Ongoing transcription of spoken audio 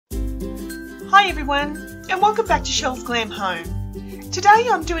Hi everyone, and welcome back to Shell's Glam Home. Today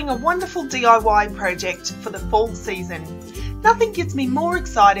I'm doing a wonderful DIY project for the fall season. Nothing gets me more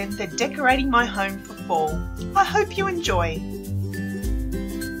excited than decorating my home for fall. I hope you enjoy.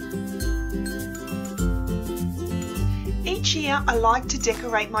 Each year I like to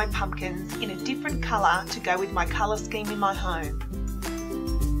decorate my pumpkins in a different colour to go with my colour scheme in my home.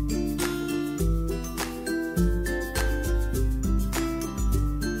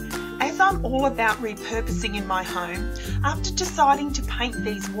 I'm all about repurposing in my home. After deciding to paint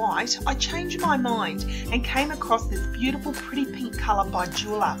these white, I changed my mind and came across this beautiful pretty pink colour by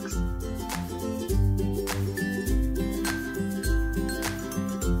Dulux.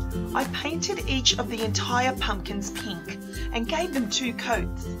 I painted each of the entire pumpkins pink and gave them 2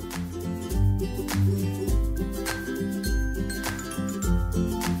 coats.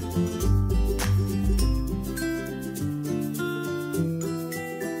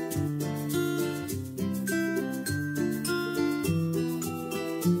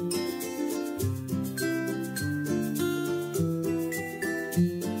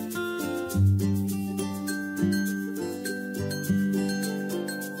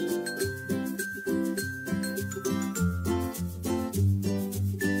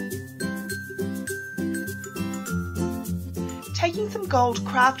 Taking some gold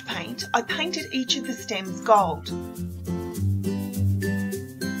craft paint, I painted each of the stems gold.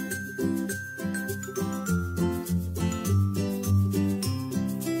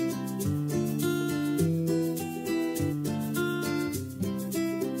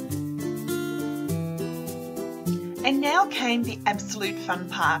 And now came the absolute fun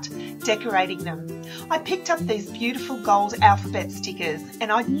part, decorating them. I picked up these beautiful gold alphabet stickers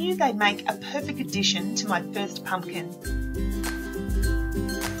and I knew they'd make a perfect addition to my first pumpkin.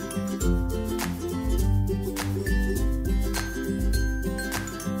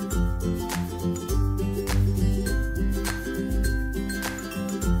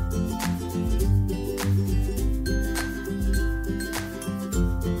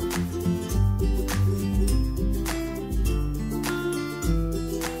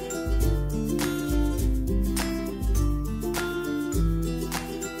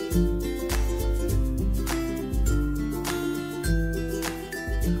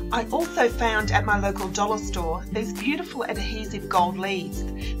 I also found at my local dollar store these beautiful adhesive gold leaves.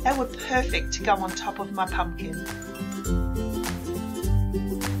 They were perfect to go on top of my pumpkin.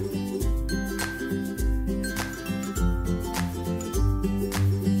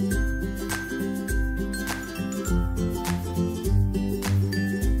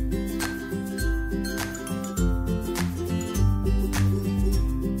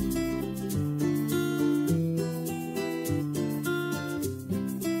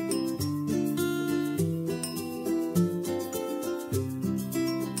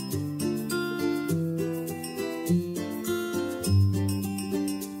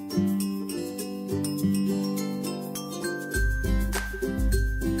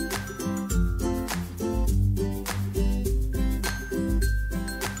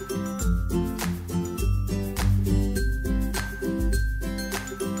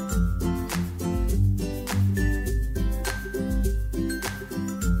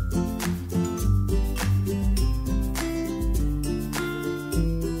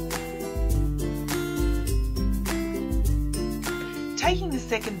 Taking the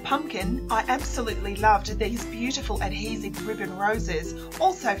second pumpkin, I absolutely loved these beautiful adhesive ribbon roses,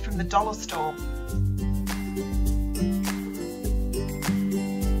 also from the dollar store.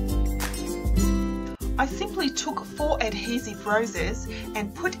 I simply took 4 adhesive roses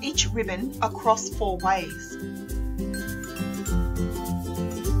and put each ribbon across 4 ways.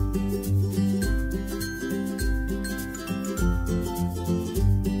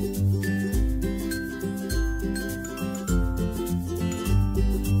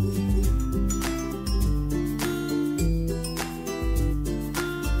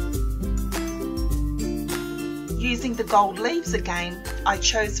 Using the gold leaves again, I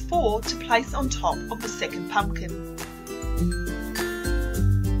chose 4 to place on top of the second pumpkin.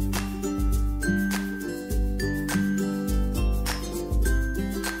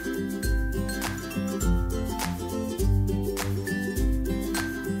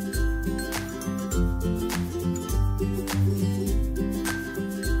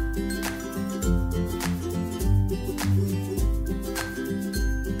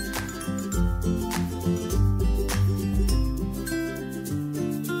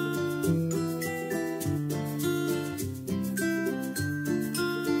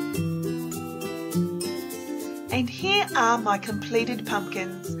 And here are my completed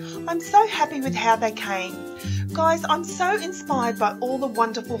pumpkins. I'm so happy with how they came. Guys, I'm so inspired by all the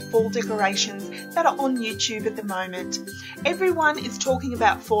wonderful fall decorations that are on YouTube at the moment. Everyone is talking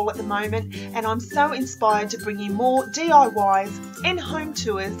about fall at the moment, and I'm so inspired to bring you more DIYs and home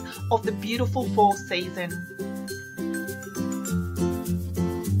tours of the beautiful fall season.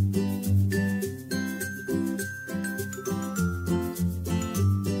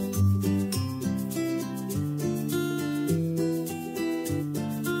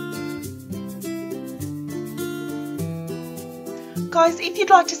 Guys, if you'd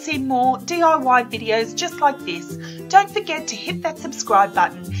like to see more DIY videos just like this, don't forget to hit that subscribe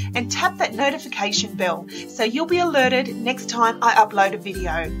button and tap that notification bell so you'll be alerted next time I upload a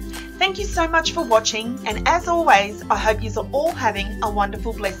video. Thank you so much for watching, and as always, I hope you're all having a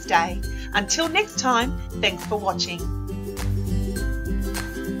wonderful blessed day. Until next time, thanks for watching.